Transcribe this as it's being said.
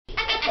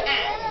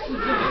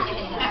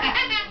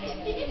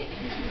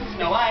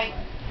Snow White.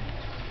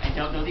 I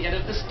don't know the end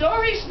of the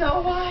story,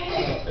 Snow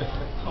White.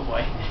 Oh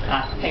boy.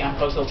 Hang on,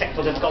 folks, a little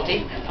technical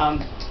difficulty.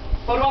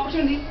 Photo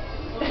opportunity.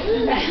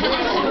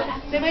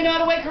 Does anybody know how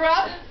to wake her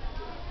up?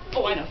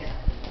 Oh, I know here.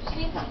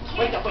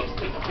 Wake up, wake up,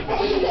 wake up, wake up.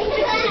 What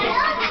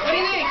do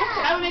you think?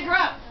 How do we make her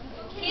up?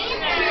 Kiss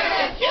her.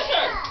 Kiss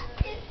her.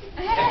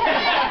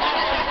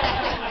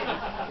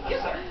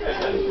 Kiss her.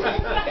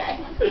 Okay.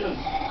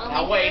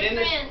 Now wait, in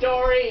the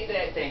story,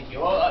 thank you.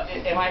 Oh,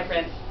 am I a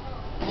prince?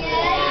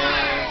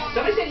 Yeah.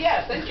 Somebody said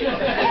yes, thank you.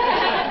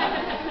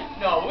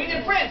 No, we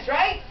did prince,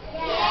 right?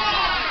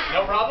 Yeah.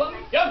 No problem.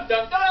 Dum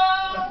dum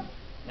dum.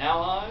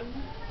 Now I'm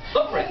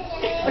the prince.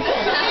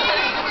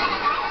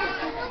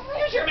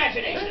 Use your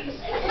imaginations.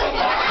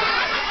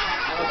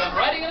 I'm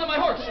riding in on my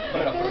horse.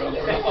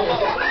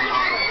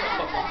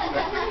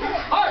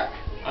 Hark!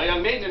 A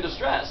young maiden in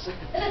distress.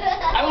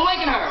 I will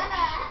awaken her.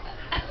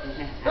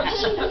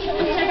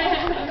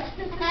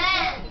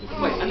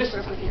 Wait, I missed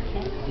her.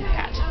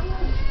 Hat.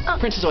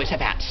 Princes always have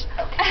hats.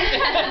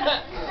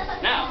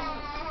 Now,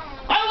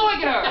 I will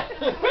awaken her.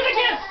 Where's the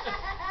kiss?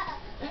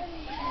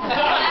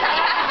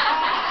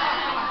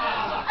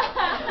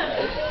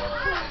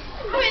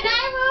 When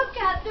I woke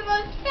up, the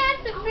most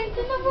handsome prince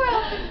in the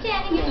world was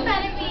standing in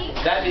front of me.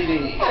 That'd be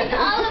me. And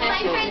all of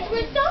my friends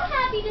were so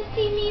happy to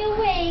see me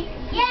awake.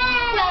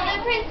 Yeah! Well, the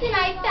prince and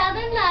I fell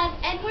in love.